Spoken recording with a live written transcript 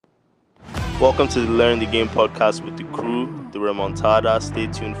Welcome to the Learn the Game podcast with the crew, the Remontada. Stay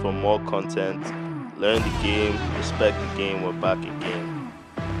tuned for more content. Learn the game, respect the game. We're back again.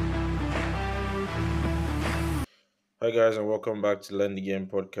 Hi guys, and welcome back to Learn the Game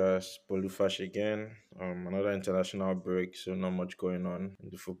podcast. Bolufash again. Another international break, so not much going on in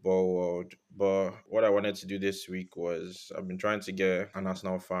the football world. But what I wanted to do this week was I've been trying to get an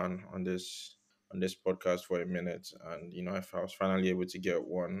Arsenal fan on this podcast for a minute, and if I was finally able to get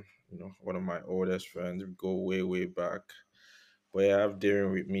one, one of my oldest friends, we go way back. But yeah, I have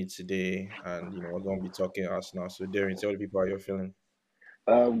Derin with me today, and we're gonna be talking Arsenal. So Derin, tell the people how you're feeling.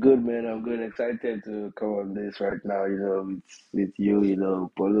 I'm good, man. I'm good. Excited to come on this right now, with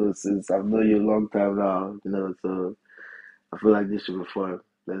you, Polo, since I've known you a long time now, so I feel like this should be fun.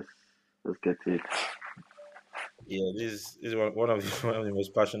 Let's get to it. Yeah, this is one of the, one of the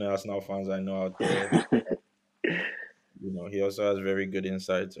most passionate Arsenal fans I know out there. He also has very good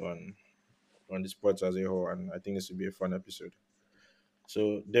insights on the sports as a whole, and I think this will be a fun episode.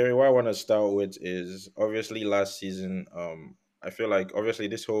 So, Derry, what I want to start with is obviously last season. I feel like obviously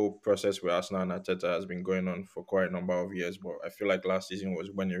this whole process with Arsenal and Arteta has been going on for quite a number of years, but I feel like last season was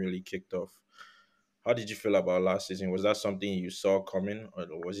when it really kicked off. How did you feel about last season? Was that something you saw coming, or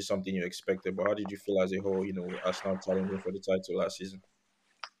was it something you expected? But how did you feel as a whole? With Arsenal challenging for the title last season.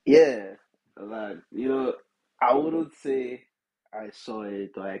 Yeah, like, I wouldn't say I saw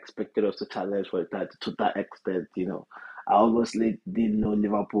it or I expected us to challenge for that to that extent. I obviously didn't know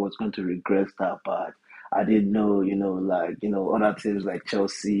Liverpool was going to regress that bad. I didn't know, other teams like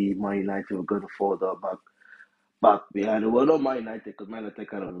Chelsea, Man United were going to fall down back behind. Well, not Man United because Man United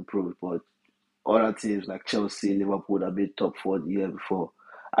kind of improved, but other teams like Chelsea, Liverpool that made top four the year before,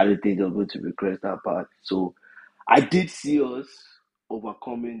 I didn't think they were going to regress that part. So I did see us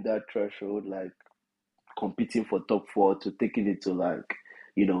overcoming that threshold, like competing for top four to taking it to like,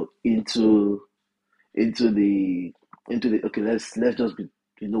 into the okay, let's just be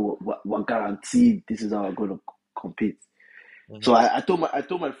we're guaranteed this is how we're going to compete. So Hmm. I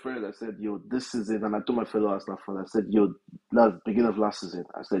told my friend, I said, yo, this season, and I told my fellow Arsenal fans, I said, yo, last beginning of last season,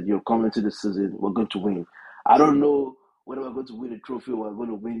 I said, yo, coming into this season, we're going to win. I don't know whether we're going to win the trophy or we're going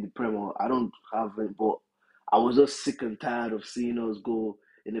to win the Premier. I don't have it, but I was just sick and tired of seeing us go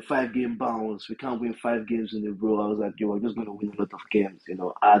in a 5 game bounce. We can't win 5 games in a row. I was like, yo, we're just going to win a lot of games.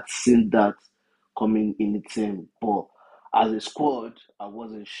 I'd seen that coming in the team, but as a squad, I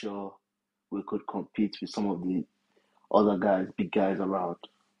wasn't sure we could compete with some of the other guys, big guys around.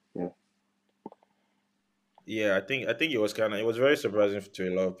 Yeah. Yeah, I think it was very surprising to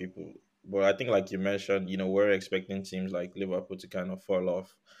a lot of people. But I think like you mentioned, we're expecting teams like Liverpool to kind of fall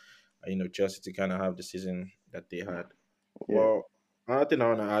off, and, Chelsea to kind of have the season that they had. Yeah. Well, another thing I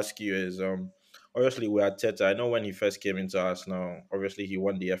want to ask you is obviously we had Teta. I know when he first came into Arsenal, obviously he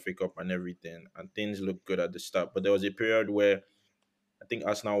won the FA Cup and everything, and things looked good at the start. But there was a period where I think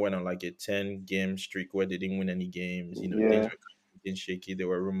Arsenal went on like a 10 game streak where they didn't win any games. Things Yeah. were kind of getting shaky. There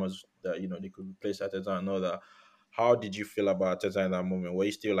were rumors that they could replace Ateta and all that. How did you feel about Ateta in that moment? Were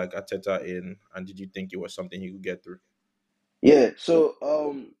you still like Ateta in, and did you think it was something he could get through? Yeah. So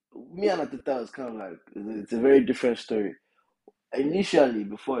me and Ateta was kind of like it's a very different story. Initially,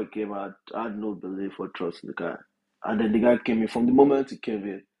 before it came out, I had no belief or trust in the guy. And then the guy came in from the moment he came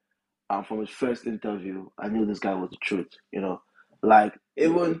in and from his first interview, I knew this guy was the truth. Like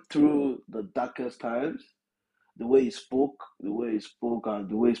even through the darkest times, the way he spoke, and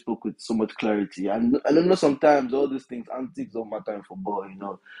the way he spoke with so much clarity. And I know sometimes all these things, antics don't matter in football.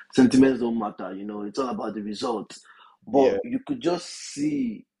 Sentiments don't matter. It's all about the results. But Yeah, you could just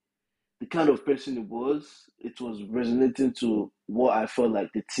see the kind of person it was. It was resonating to what I felt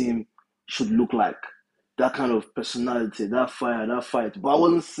like the team should look like. That kind of personality, that fire, that fight. But I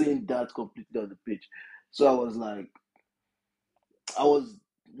wasn't seeing that completely on the pitch. So I was like, I was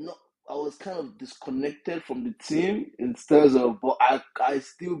not. I was kind of disconnected from the team in terms of, but I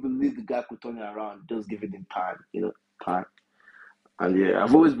still believe the guy could turn it around. Just give it in time. And yeah,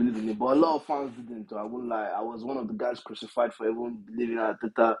 I've always believed in it, but a lot of fans didn't. So I won't lie. I was one of the guys crucified for even believing in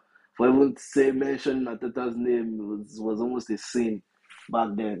Ateta, for even say mentioning Ateta's name was almost a sin back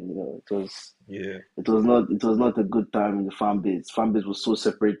then. yeah, It was not a good time in the fan base. Fan base was so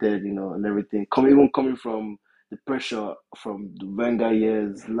separated, and everything. Even coming from the pressure from the Wenger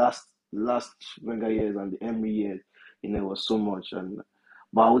years, last Wenger years and the Emery years, it was so much.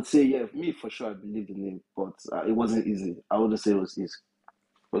 But I would say, yeah, me for sure, I believed in him, but it wasn't easy. I wouldn't say it was easy.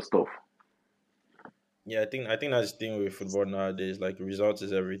 It was tough. yeah. I think that's the thing with football nowadays. Like results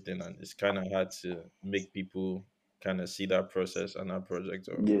is everything, and it's kind of hard to make people kind of see that process and that project.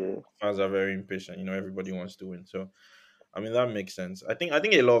 Or Yeah, fans are very impatient. Everybody wants to win. So I mean that makes sense. I think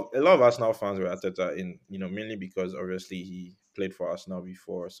a lot of Arsenal fans were Arteta in, mainly because obviously he played for Arsenal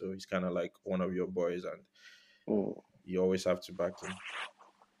before, so he's kind of like one of your boys, and Mm. you always have to back him.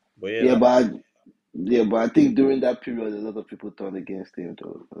 But yeah, Yeah, but I think during that period, a lot of people turned against him.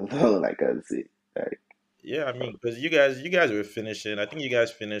 Though, like I say, like yeah. I mean, because you guys were finishing. I think you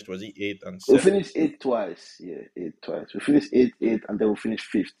guys finished. Was he eighth and we seventh? finished eighth twice. Yeah, eighth twice. We finished eighth, and then we finished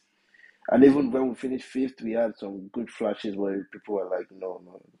fifth. And even when we finished fifth, we had some good flashes where people were like, "No,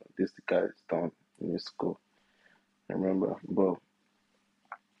 no, no, this the guy is done. He needs to go." I remember, but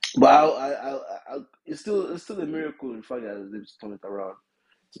it's still a miracle in fact that they've turned it around.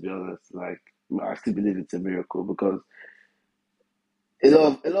 To be honest, like I still believe it's a miracle because a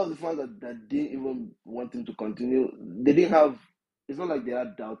lot of the fans that didn't even want him to continue, they didn't have. It's not like they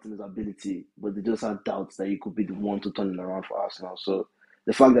had doubts in his ability, but they just had doubts that he could be the one to turn it around for Arsenal. So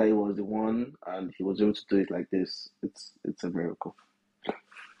the fact that he was the one and he was able to do it like this, it's a miracle.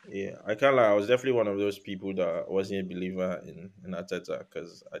 Yeah, I can't lie. I was definitely one of those people that wasn't a believer in Arteta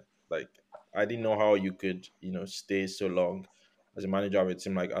because I didn't know how you could stay so long as a manager of a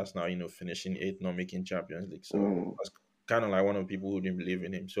team like Arsenal, finishing eighth, not making Champions League. So I Mm, was kind of like one of the people who didn't believe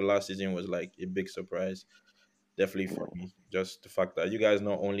in him. So last season was like a big surprise, definitely for yeah. me. Just the fact that you guys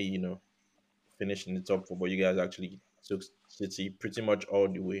not only finished in the top four, but you guys actually took City pretty much all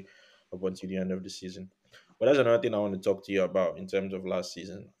the way up until the end of the season. But that's another thing I want to talk to you about in terms of last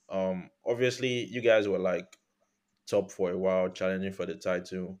season. Obviously you guys were like top for a while, challenging for the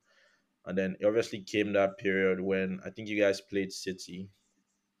title, and then it obviously came that period when I think you guys played City,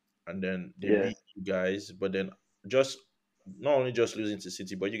 and then they Yeah. beat you guys, but then just not only just losing to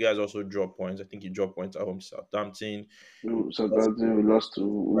City, but you guys also drop points. I think you drop points at home to Southampton, lost Southampton, we lost to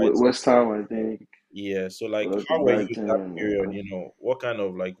right. West Ham, I think. Yeah, so We like lost to how were you in that Brighton. period, what kind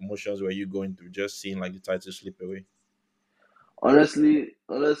of like emotions were you going through just seeing like the title slip away? Honestly,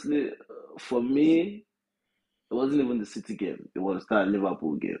 for me, it wasn't even the City game. It was that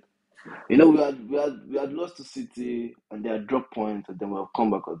Liverpool game. We had lost to City and they had dropped points and then we'll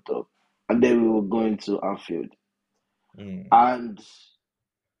come back on top. And then we were going to Anfield. Mm. And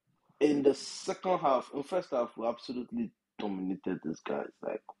in the second half, in first half, we absolutely dominated these guys.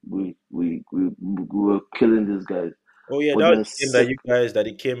 Like we were killing these guys. Oh yeah, But that was then the game that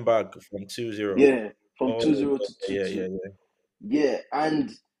he came back from 2-0. yeah, from Oh 2-0 to yeah, 2-2. yeah, yeah. Yeah,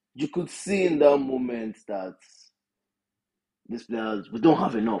 and you could see in that moment that these players, we don't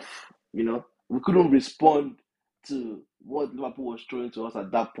have enough. We couldn't respond to what Liverpool was throwing to us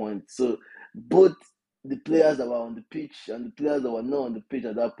at that point. So both the players that were on the pitch and the players that were not on the pitch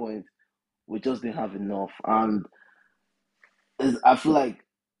at that point, we just didn't have enough. And I feel like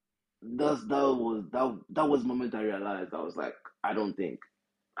that was the moment I realized. I was like, I don't think.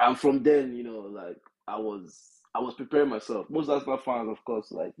 And from then, like I was preparing myself. Most Arsenal fans, of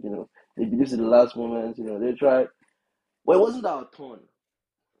course, like they believe in the last moment. They try. Well, it wasn't our turn.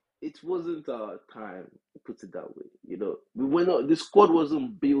 It wasn't our time. Put it that way. We were not. The squad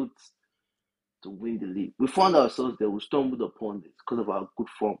wasn't built to win the league. We found ourselves there. We stumbled upon this because of our good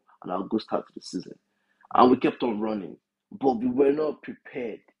form and our good start to the season, and we kept on running. But we were not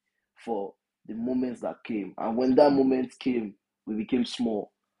prepared for the moments that came. And when that moment came, we became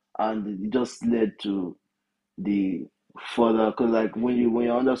small, and it just led to the further. Because like when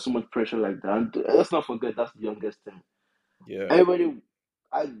you're under so much pressure like that, and let's not forget that's the youngest team. Yeah. Everybody,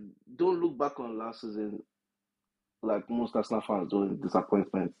 I don't look back on last season like most Arsenal fans do in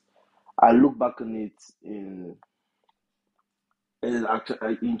disappointment. I look back on it in actually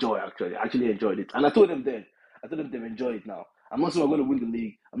I enjoy actually. I actually enjoyed it. And I told them to enjoy it now. I'm not saying we're going to win the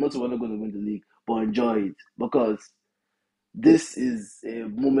league. I'm not saying we're not going to win the league, but enjoy it because this is a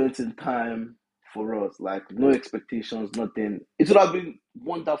moment in time for us. Like no expectations, nothing. It would have been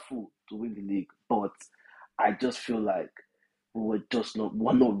wonderful to win the league, but I just feel like we're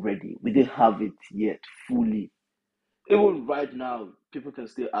not ready. We didn't have it yet fully. Even right now, people can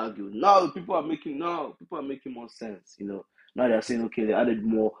still argue. Now people are making more sense. Now they're saying, okay, they added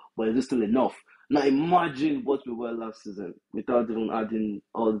more, but is it still enough? Now imagine what we were last season without even adding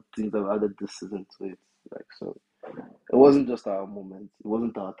all the things that we added this season to it. Like so, it wasn't just our moment. It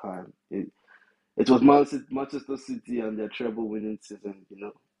wasn't our time. It was Manchester City and their treble winning season.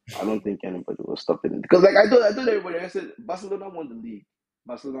 I don't think anybody was stopping it because, like I told everybody, I said Barcelona won the league.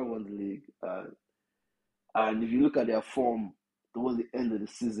 Barcelona won the league. And if you look at their form towards the end of the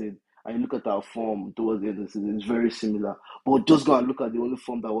season, and you look at our form towards the end of the season, it's very similar. But just go and look at the only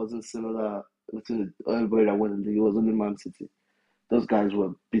form that wasn't similar between everybody that won the league. It was only Man City. Those guys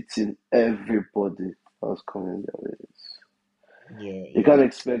were beating everybody that was coming their way. Yeah, You yeah. can't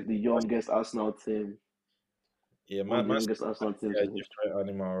expect the youngest Arsenal team. Yeah, one of the Man youngest City Arsenal teams is a in history. different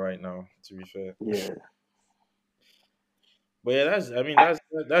animal right now. To be fair, Yeah, but yeah, that's I mean I,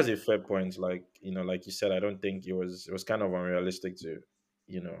 that's a fair point. Like like you said, I don't think it was kind of unrealistic to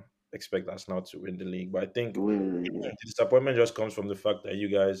you know expect Arsenal to win the league. But I think really, the disappointment just comes from the fact that you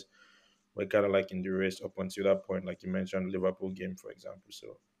guys were kind of like in the race up until that point, like you mentioned, Liverpool game, for example.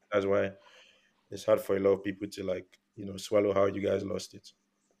 So that's why it's hard for a lot of people to like swallow how you guys lost it.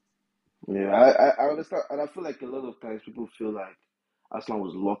 yeah. I understand, and I feel like a lot of times people feel like Arsenal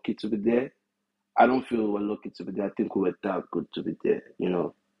was lucky to be there. I don't feel we were lucky to be there. I think we were that good to be there, Yeah,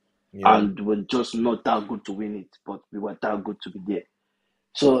 and we're just not that good to win it, but we were that good to be there.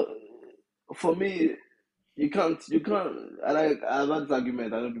 So for me, you can't. And I've had this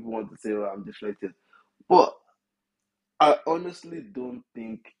argument. I know people want to say, "Well, I'm deflected," but I honestly don't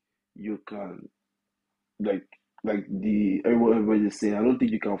think you can like the everybody's saying. I don't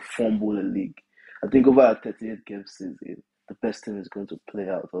think you can fumble a league. I think over a 38 game season, the best team is going to play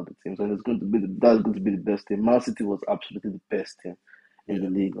out all the teams, and it's going to be that's going to be the best team. Man City was absolutely the best team in the yeah,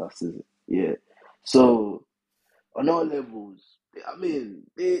 league last season. Yeah, so on all levels, I mean,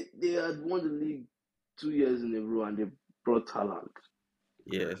 they had won the league 2 years in a row, and they brought talent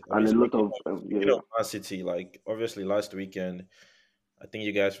yeah. I mean, and a lot of speaking yeah, of Man City, like obviously last weekend, I think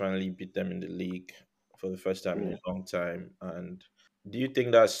you guys finally beat them in the league for the first time in yeah, a long time. And do you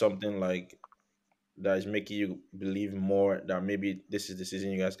think that's something like that is making you believe more that maybe this is the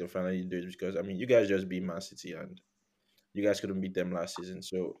season you guys can finally do it? Because I mean, you guys just beat Man City and you guys couldn't beat them last season.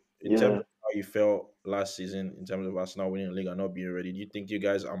 So in terms yeah. of how you felt last season, in terms of Arsenal winning the league and not being ready, do you think you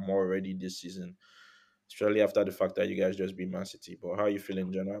guys are more ready this season? Especially after the fact that you guys just beat Man City. But how are you feeling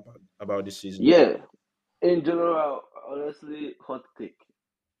in general about this season? Yeah, in general, honestly, hot take.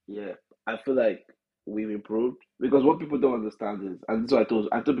 Yeah, I feel like we've improved because what people don't understand is, and this is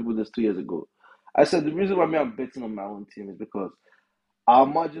what I told people this 2 years ago. I said the reason why me I'm betting on my own team is because our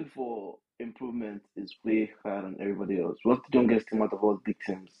margin for improvement is way higher than everybody else. We're the youngest team out of all big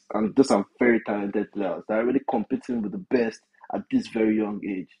teams, and those are very talented players. They're already competing with the best at this very young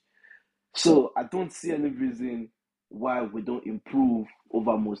age. So I don't see any reason why we don't improve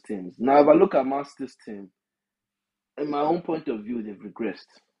over most teams. Now, if I look at Man City's team, in my own point of view, they've regressed.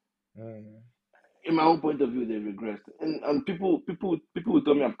 Mm, In my own point of view, they've regressed. And people will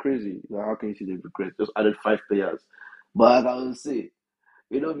tell me I'm crazy. Like, how can you say they've regressed? Just added 5 players. But like I will say,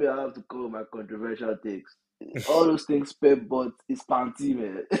 you know me, I have to call my controversial takes. All those things Pep but it's panty,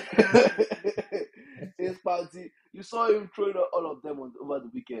 man. It's panty. You saw him throwing all of them over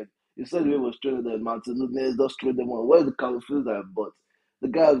the weekend. You saw the way he was throwing them, Martin Nunes just throwing them on. Where's the Calvin that but the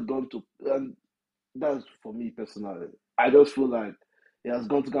guy has gone to and that's for me personally. I just feel like he has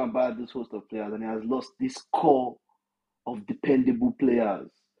gone to go and buy this host of players and he has lost this core of dependable players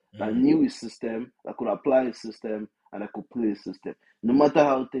that mm, knew his system, that could apply his system, and that could play his system. No matter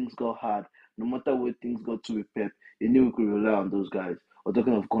how things got hard, no matter where things got to with Pep, he knew we could rely on those guys. We're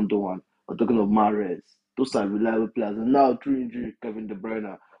talking of Gondowan, we're talking of Mahrez. Those are reliable players. And now, through injury, Kevin De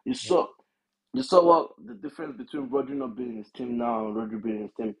Bruyne. You saw you saw what the difference between Rodri not being in his team now and Rodri being in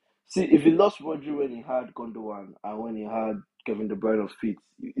his team. See, if he lost Rodri when he had Gondowan and when he had Kevin De Bruyne on feet,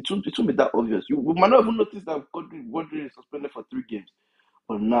 it won't be that obvious. We might not even notice that Rodri is suspended for 3 games.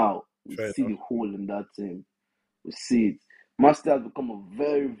 But now we fair see the enough. hole in that team. We see it. Master has become a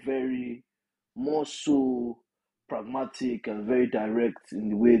very, very more so pragmatic and very direct in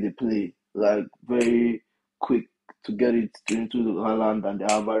the way they play. Like very quick to get it into the Haaland and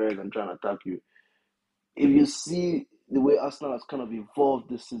the Alvarez and try and attack you. If you see the way Arsenal has kind of evolved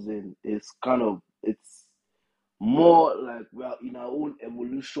this season, it's more like we are in our own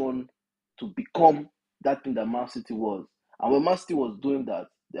evolution to become that thing that Man City was. And when Man City was doing that,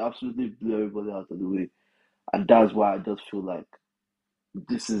 they absolutely blew everybody out of the way. And that's why I just feel like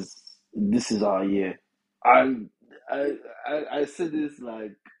this is this is our year. And I said this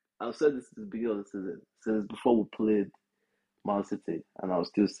like I've said this at the beginning of the season, since before we played Man City, and I'll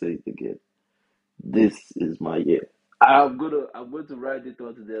still say it again. This is my year. I'm going to write it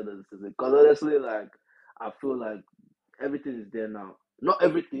all to the end of the season. Because honestly, like I feel like everything is there now. Not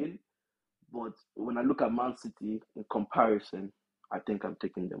everything, but when I look at Man City in comparison, I think I'm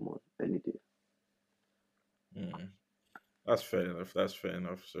taking them on any day. Mm, that's fair enough. That's fair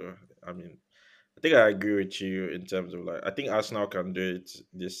enough. So I mean, I think I agree with you in terms of like I think Arsenal can do it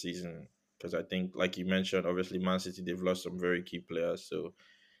this season because I think like you mentioned, obviously Man City they've lost some very key players, so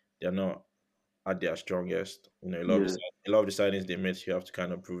they're not at their strongest. Yeah, A lot of the signings they made you have to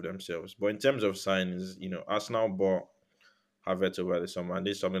kind of prove themselves. But in terms of signings, Arsenal bought Havertz over the summer, and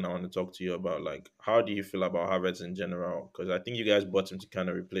this is something I want to talk to you about. Like, how do you feel about Havertz in general? Because I think you guys bought him to kind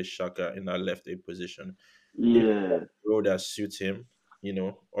of replace Shaka in that left A position. Yeah. role that suits him.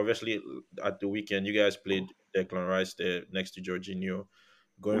 Obviously at the weekend you guys played Declan Rice there next to Jorginho.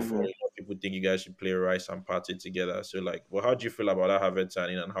 Going Hmm. forward, people think you guys should play Rice and Partey together. So, like, well, how do you feel about that Havertz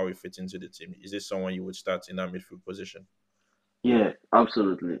signing and how he fits into the team? Is this someone you would start in that midfield position? Yeah,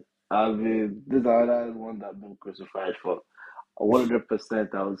 absolutely. I mean, this other one that I've been crucified for.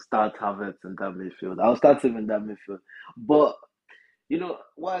 100%, I will start Havertz in that midfield. I'll start him in that midfield. But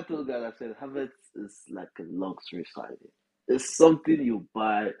what I told guys, I said Havertz is like a luxury signing. It's something you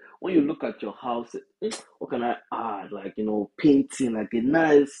buy when you look at your house. What can I add? Like painting, like a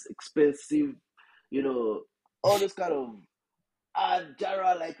nice, expensive, you know, all this kind of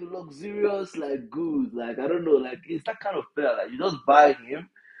Jara, like luxurious, like good, like I don't know, like it's that kind of player. Like you just buy him,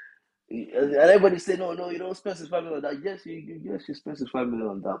 and everybody say no, no, you don't spend 5 million on that. Yes, yes, you spend 5 million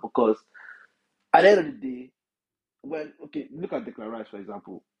on that because at the end of the day, when okay, look at Declan Rice for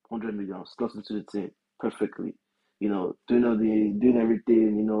example, 100 million slots into the team perfectly. Doing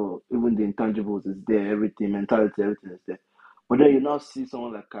everything. Even the intangibles is there, everything, mentality, everything is there. But then you now see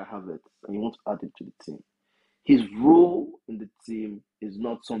someone like Kai Havertz, and you want to add him to the team. His role in the team is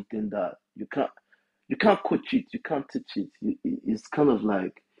not something that you can't coach it, you can't teach it. It's kind of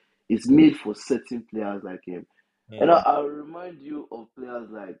like it's made for certain players like him. And Hmm. I'll remind you of players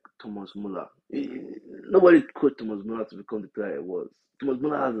like Thomas Muller. Nobody coached Thomas Muller to become the player he was. Thomas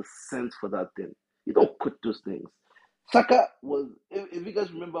Muller has a sense for that thing. You don't coach those things. Saka was, if you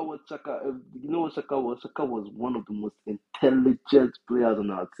guys remember what Saka, you know what Saka was one of the most intelligent players on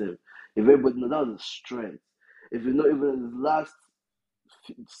our team. If everybody knows, that was his strength. If you know, even in his last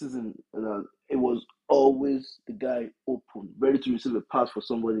season, it was always the guy open, ready to receive a pass for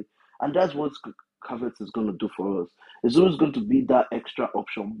somebody, and that's what Havertz is going to do for us. It's always going to be that extra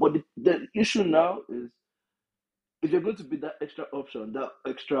option. But the issue now is if you're going to be that extra option, that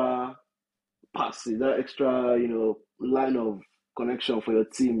extra passing, that extra, line of connection for your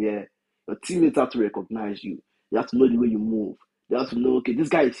team, yeah, your teammates have to recognize you. They have to know the way you move. They have to know, okay, this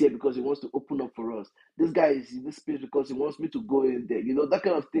guy is here because he wants to open up for us. This guy is in this space because he wants me to go in there. That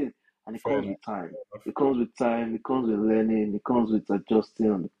kind of thing. And it Fair comes enough. with time. Fair enough. It comes with time. It comes with learning. It comes with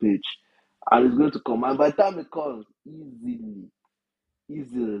adjusting on the pitch. And it's going to come. And by the time it comes,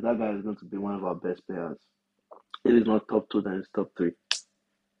 easily, that guy is going to be one of our best players. If it's not top two, then it's top three.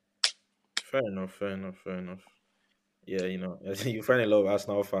 Fair enough. Fair enough. Fair enough. Yeah, I think you find a lot of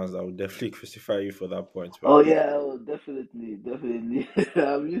Arsenal fans that would definitely crucify you for that point. But Oh yeah, oh, definitely, definitely.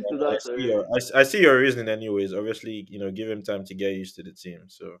 I'm used to I that see your already. I see your reasoning anyways. Obviously, give him time to get used to the team.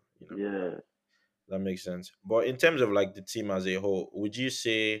 So, Yeah, that makes sense. But in terms of like the team as a whole, would you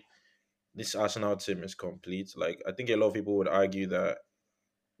say this Arsenal team is complete? Like, I think a lot of people would argue that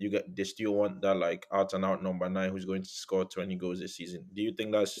they still want that like out and out number nine who's going to score 20 goals this season. Do you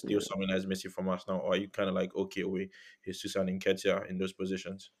think that's still yeah, something that's missing from Arsenal, or are you kind of like okay with Jesus and Nketiah in those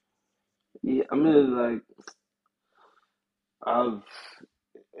positions? yeah. I mean, like, I've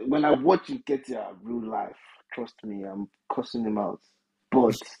when I watch Nketiah real life, trust me, I'm cussing him out.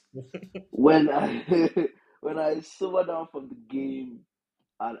 But when I when I sober down from the game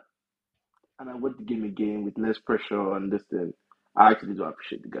and I watch the game again with less pressure and this thing, I actually do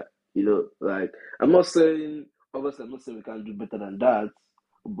appreciate the guy. Like I'm not saying obviously I'm not saying we can do better than that,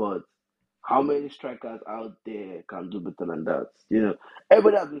 but how many strikers out there can do better than that?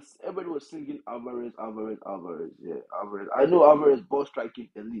 Everybody was singing Alvarez, Alvarez, Alvarez. Yeah, Alvarez. I know Alvarez ball striking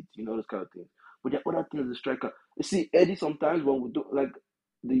elite, those kind of things. But the other thing is the striker. You see, Eddie sometimes when we do like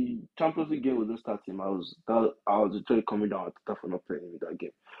the Champions League game we didn't start him. I was literally coming down at the for not playing with that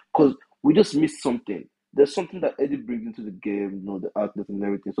game because we just missed something. There's something that Eddie brings into the game, the outlet and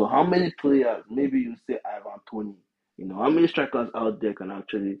everything. So how many players? Maybe you say Ivan Tony. How many strikers out there can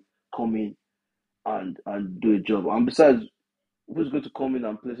actually come in and do a job? And besides, who's going to come in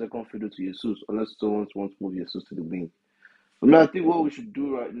and play second fiddle to Jesus unless someone wants to move Jesus to the wing? I think what we should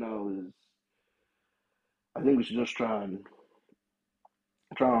do right now is I think we should just try and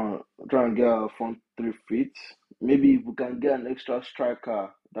get our front three feet. Maybe if we can get an extra striker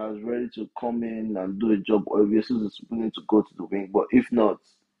that's ready to come in and do a job, or if Jesus is willing to go to the wing. But if not,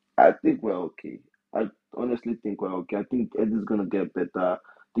 I think we're okay. I honestly think we're okay. I think Eddie's gonna get better. I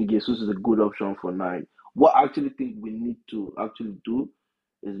think Jesus is a good option for nine. What I actually think we need to actually do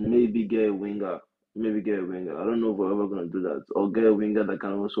is maybe get a winger. Maybe get a winger. I don't know if we're ever gonna do that. Or get a winger that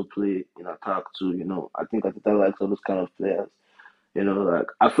can also play in attack too. I think Ateta likes all those kind of players. Like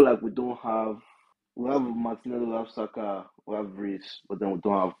I feel like we have Martinelli, we have Saka, we have Reece, but then we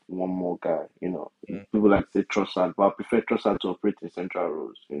don't have one more guy. Mm, People like to say Trossard, but I prefer Trossard to operate in central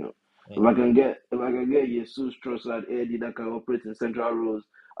roles. If mm, I can get Jesus, Trossard, Eddie that can operate in central roles,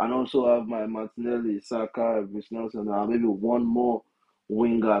 and also have my Martinelli, Saka, Nelson, and maybe one more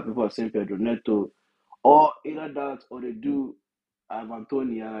winger. People are saying Pedro Neto, or either that, or they do have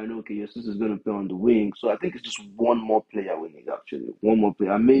Antonio, and I know okay, Jesus is going to play on the wing. So I think it's just one more player we need actually, one more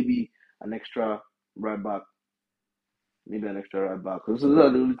player, and maybe an extra right back, maybe an extra right back. Because those are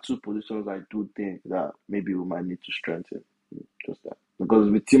the only two positions I do think that maybe we might need to strengthen. Just that,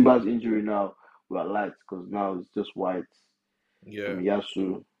 because with Timber's injury now, we are light because now it's just White and Yeah,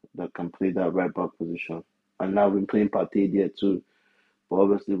 Yasu that can play that right back position. And now we're playing Partey there too. But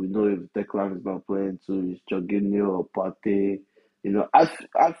obviously, we know if Declan is not playing too, it's Jorginho or Partey. I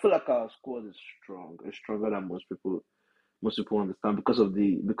feel like our squad is strong. It's stronger than most people understand because of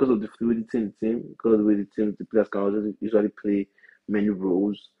the fluidity in the team, because of the way the team the players can usually play many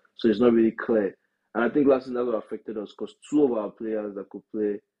roles. So it's not really clear. And I think last season that what affected us because two of our players that could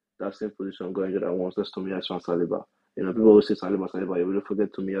play that same position got injured at once. That's Tomiyasu and Saliba. People always say Saliba, Saliba. You really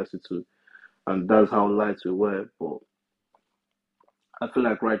forget Tomiyasu too, and that's how light we were. But I feel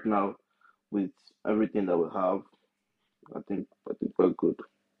like right now, with everything that we have, I think we're good.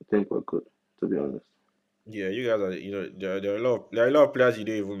 I think we're good, to be honest. yeah. You guys are, there are a lot of players you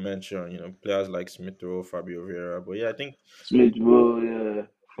don't even mention. Players like Smith Rowe, Fabio Vieira. But yeah, I think Smith Rowe, yeah,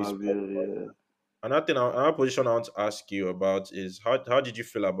 we spoke. Fabio, yeah. Another position I want to ask you about is how did you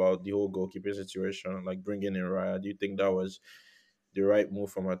feel about the whole goalkeeping situation, like bringing in Raya? Do you think that was the right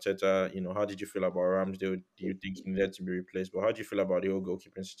move from Arteta? How did you feel about Ramsdale? Do you think he needed to be replaced? But how do you feel about the whole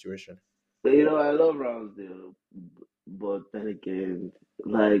goalkeeping situation? But, I love Ramsdale, but then again,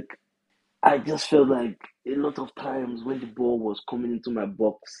 like I just felt like a lot of times when the ball was coming into my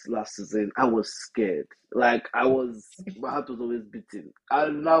box last season, I was scared. Like my heart was always beating.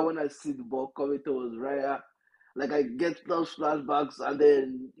 And now when I see the ball coming towards Raya, like I get those flashbacks, and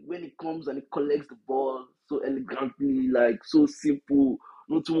then when it comes and it collects the ball so elegantly, like so simple,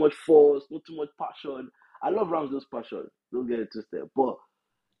 not too much force, not too much passion. I love Ramsdale's passion. Don't get it twisted, but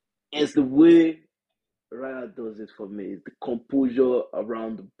it's the way Raya does it for me. It's the composure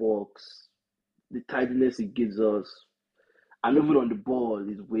around the box, the tidiness it gives us, and even on the ball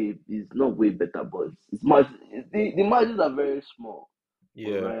is not way better, but it's much. The margins are very small, but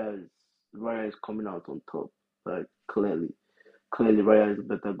Yeah, Raya is coming out on top, like clearly Raya is a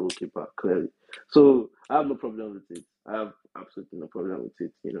better goalkeeper, clearly. So I have no problem with it. I have absolutely no problem with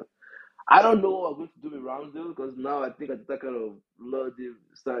it. I don't know what I'm going to do with Ramsdale because now I think I that kind of Lord he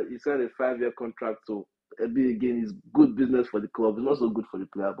signed a 5-year contract, so be again is good business for the club. It's not so good for the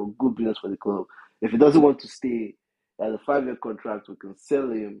player, but good business for the club. If he doesn't want to stay, as a 5-year contract, we can sell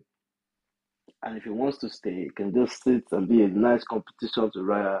him, and if he wants to stay, he can just sit and be a nice competition to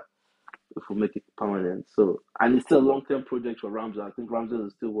Raya if we make it permanent. So and it's still a long term project for Ramsdale. I think Ramsdale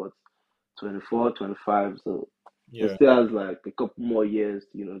is still what 24, 25. So he yeah, still has like a couple more years.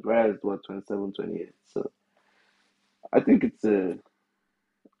 Raya is what 27, 28. So I think it's a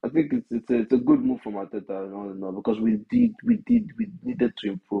good move from Arteta and all in all because we needed to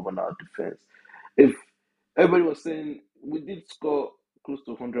improve on our defense. If everybody was saying we did score close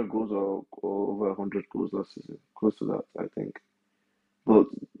to 100 goals or over 100 goals last season, close to that, I think. But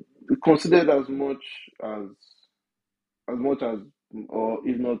we considered as much as or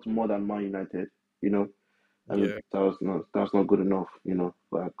if not more than Man United, you know, and yeah, that's not good enough,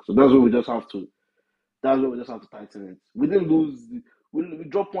 Like so that's what we just have to That's where we just have to tighten it. We didn't lose. We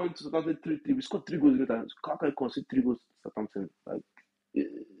dropped points to Southampton 3-3. We scored 3 goals in it. And how can you concede 3 goals to Southampton? Like,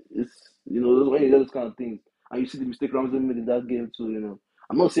 it's, when you do those kind of things. And you see the mistake Ramsey made in that game too,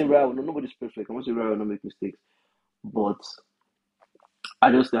 I'm not saying Raya, no, nobody's perfect. I'm not saying Raya will not make mistakes. But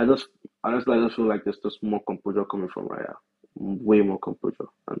I just feel like there's just more composure coming from Raya. Way more composure.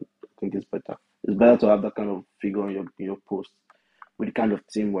 And I think it's better. It's better to have that kind of figure in your post with the kind of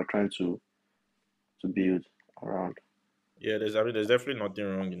team we're trying to build around. yeah. There's definitely nothing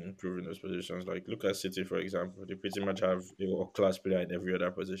wrong in improving those positions. Like look at City for example. They pretty much have a world class player in every other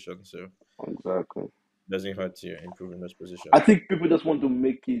position, so it Exactly. doesn't hurt to improve in those I positions. think people just want to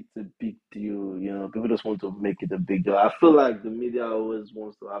make it a big deal. People just want to make it a big deal. I feel like the media always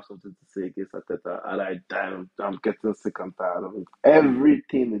wants to have something to say against Ateta, and I'm getting sick and tired of it.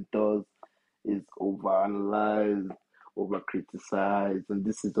 Everything it does is overanalyzed, over criticized, and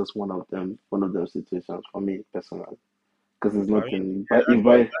this is just one of them situations for me personally. Because it's I mean, nothing. yeah, But if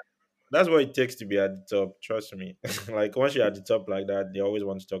I that's what it takes to be at the top. Trust me. Like once you're at the top like that, they always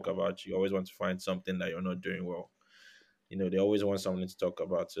want to talk about you. Always want to find something that you're not doing well. They always want something to talk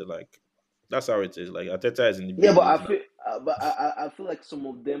about. So like that's how it is. Like Ateta is in the Yeah, big but I leagues now. feel, I feel like some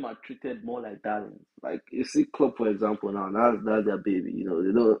of them are treated more like darlings. Like you see, Klopp for example now, that's their baby. They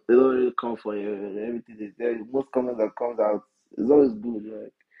don't really come for you. And everything is there. Most comments that comes out is always good.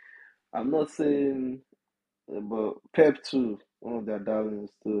 Right? I'm not saying, but Pep too, one of their darlings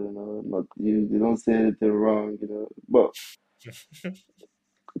too. Not you don't say anything wrong. But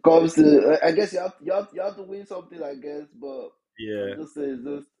comes to, I guess you have to win something. I guess, but I'm Yeah. just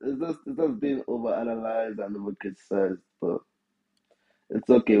saying it's just being over analyzed and over criticized. But it's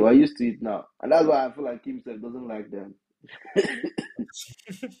okay. We're used to it now, and that's why I feel like himself doesn't like them.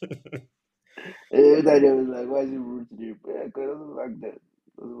 Every time they was like, "Why is he rude to you?" Yeah, because he doesn't like them.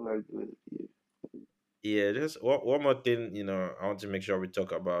 Doesn't like the Yeah, just one more thing, I want to make sure we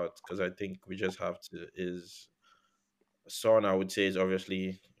talk about because I think we just have to is Son. I would say is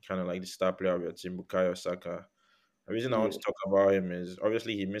obviously kind of like the star player of your team, Bukayo Saka. The reason I want yeah. to talk about him is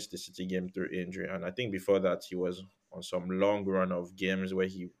obviously he missed the City game through injury, and I think before that he was on some long run of games where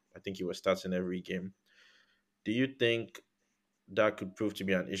I think he was starting every game. Do you think that could prove to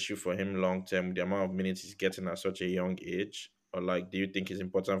be an issue for him long term with the amount of minutes he's getting at such a young age? Or like, do you think it's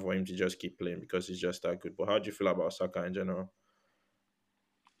important for him to just keep playing because he's just that good? But how do you feel about Saka in general?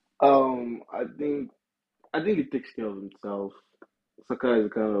 I think he takes care of himself. Saka is the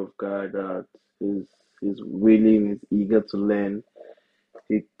kind of guy that is is willing, is eager to learn.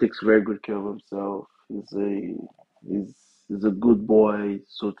 He takes very good care of himself. He's he's a good boy,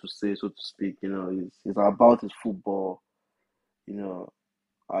 so to say, so to speak. He's about his football. You know,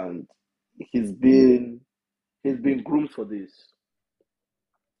 and he's been he's been groomed for this.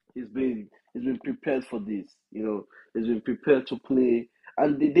 He's been prepared for this. He's been prepared to play,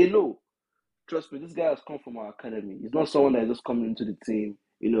 and they know. Trust me, this guy has come from our academy. He's not someone that just coming into the team,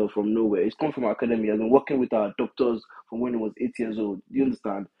 from nowhere. He's come from our academy. He has been working with our doctors from when he was 8 years old. Do you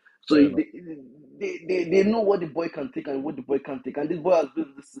understand? So Fair enough. they know what the boy can take and what the boy can't take. And this boy has been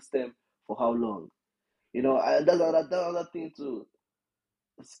in this system for how long? And that's another thing too.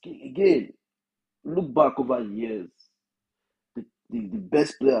 Again, look back over the years. The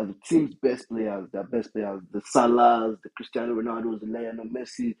best players, the team's best players, their best players, the Salahs, the Cristiano Ronaldo's, the Lionel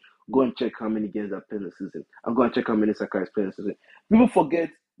Messi. Go and check how many games they played in the season. And go and check how many Saka is playing in the season. People forget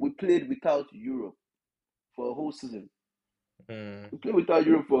we played without Europe for a whole season. Mm, We played without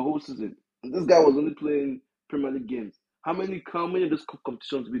Europe for a whole season. And this guy was only playing Premier League games. How many of those cup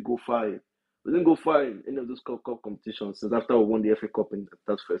competitions did we go far in? We didn't go far in any of those cup competitions since after we won the FA Cup in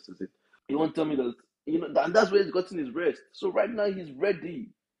that first season. You want to tell me that and that's where he's gotten his rest. So right now he's ready.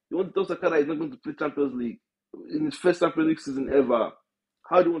 You want to tell Sakara he's not going to play Champions League in his first Champions League season ever?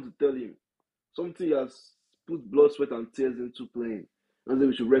 How do you want to tell him something he has put blood, sweat, and tears into playing? And then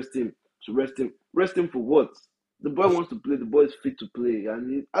we should rest him. Rest him for what? The boy wants to play. The boy is fit to play,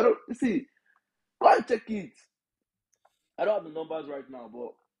 and I don't see. Go and check it. I don't have the numbers right now,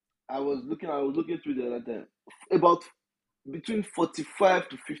 but I was looking through the other time. About between 45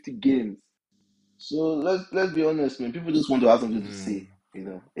 to 50 games. So let's be honest, man. People just want to have something to say,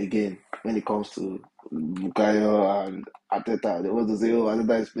 mm. again, when it comes to Bukayo and Ateta. They want to say, oh,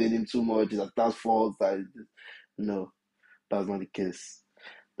 Ateta is playing him too much, it's Ateta's fault. No, that's not the case.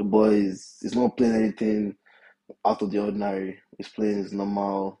 The boy is not playing anything out of the ordinary. He's playing his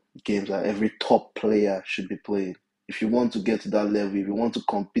normal games that every top player should be playing. If you want to get to that level, if you want to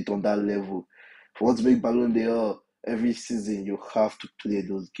compete on that level, if you want to make Ballon d'Or every season, you have to play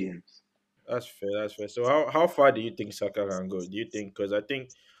those games. That's fair. That's fair. So how far do you think Saka can go? Do you think because I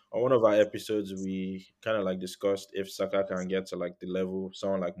think on one of our episodes we kind of like discussed if Saka can get to like the level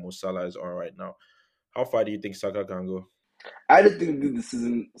someone like Mo Salah is on right now. How far do you think Saka can go? I don't think this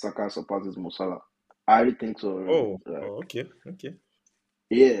season Saka surpasses Mo Salah. I really think so already. Like, Okay, okay.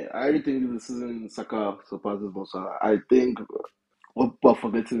 yeah, I really think this season Saka surpasses Mo Salah. I think what people are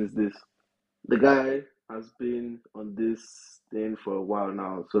forgetting is this: the guy has been on this thing for a while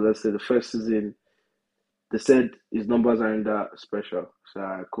now. So let's say the first season, they said his numbers aren't that special. So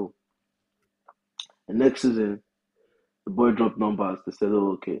alright, cool. The next season, the boy dropped numbers. They said,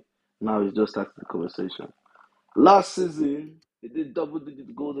 oh, okay. Now he's just starting the conversation. Last season, he did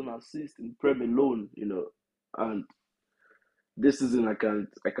double-digit goals and assists in Premier alone, and this season I can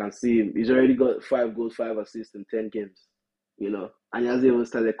see him. He's already got 5 goals, 5 assists in 10 games, and he hasn't even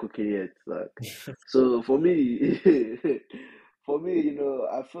started cooking yet. Like, so for me, I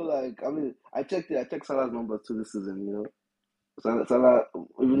feel like I checked it. I checked Salah's numbers too this season. Salah,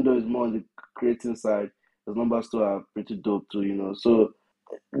 even though he's more on the creating side, his numbers too are pretty dope too. So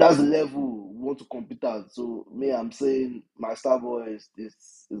that's the level we want to compete at. So me, I'm saying my star boy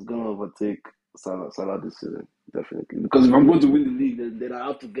is gonna overtake Salah this season, definitely. Because if I'm going to win the league, then I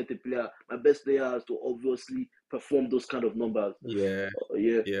have to get a player. My best player has to obviously perform those kind of numbers. Yeah,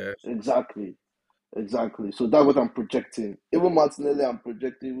 Yeah, yeah. exactly, exactly. So that's what I'm projecting. Even Martinelli, I'm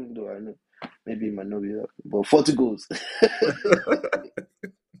projecting, even though I know maybe it might not be that, but 40 goals.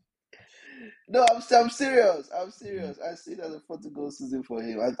 No, I'm serious. I'm Mm. serious. I see it as a 40 goal season for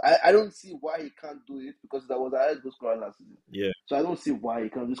him. I don't see why he can't do it because that was the highest goal scorer last season. Yeah. So I don't see why he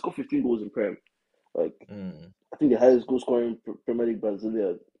can't. He scored 15 goals in Prem. Like Mm. I think the highest goal scoring Premier League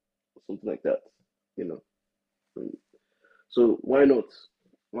Brazilian, something like that. You know. So why not?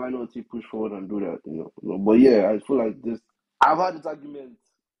 Why not he push forward and do that? But yeah, I feel like this. I've had this argument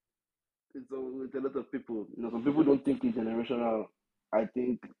with a lot of people. Some people don't think it's generational. I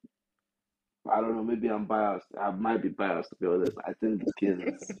think I don't know. Maybe I'm biased. I might be biased to be honest. I think the kid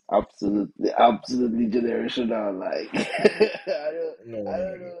is absolutely generational. Like No, no, I no,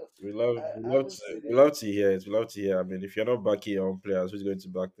 don't no. know. I We love haven't to, seen we it. love to hear it. We love to hear. I mean, if you're not backing your own players, who's going to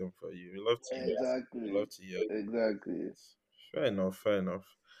back them for you? We love to hear. We Exactly. love to hear it. Exactly. Fair enough. Fair enough.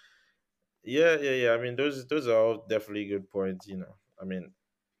 Yeah, yeah, yeah. I mean, those are all definitely good points. I mean,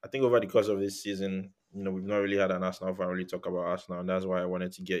 I think over the course of this season, we've not really had an Arsenal fan really talk about Arsenal, and that's why I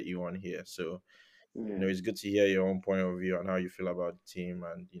wanted to get you on here. So, Yeah. it's good to hear your own point of view on how you feel about the team,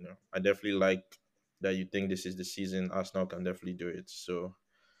 and I definitely like that you think this is the season Arsenal can definitely do it. So,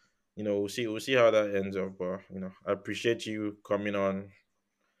 we'll see how that ends up. But I appreciate you coming on.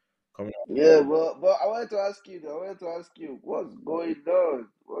 Yeah, but I wanted to ask you though. I wanted to ask you what's going on.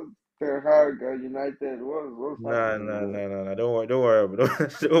 What's Ten Hag and United? What's Nah, happening, nah, bro? nah, nah, nah. Don't worry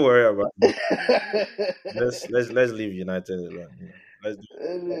about don't worry about it. Let's leave United alone. Let's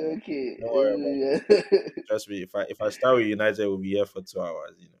Okay. don't worry about it. Trust me. If I start with United, we'll be here for 2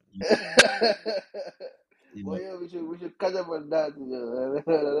 hours. You Well, know. yeah, we should catch up on that,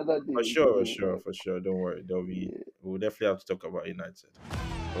 another For day. sure, for sure, for sure. Don't worry. Yeah, We'll definitely have to talk about United.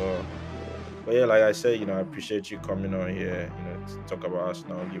 But but yeah, like I said, I appreciate you coming on here. To talk about us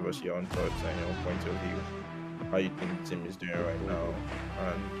now, give us your own thoughts and your own point of view, how you think the team is doing no right problem. now,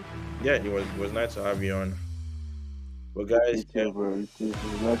 and yeah, it was nice to have you on. But You guys, yeah, too, bro. You too.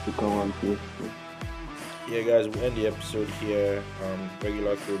 It's nice to come on too. yeah, guys, we'll end the episode here.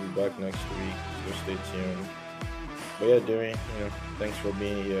 Regular crew will be back next week, so stay tuned. But yeah, Derin, thanks for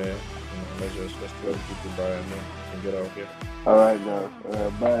being here. Let's tell the people bye and then we can get out here. All right, now.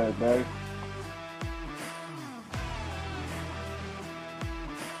 Bye, bye.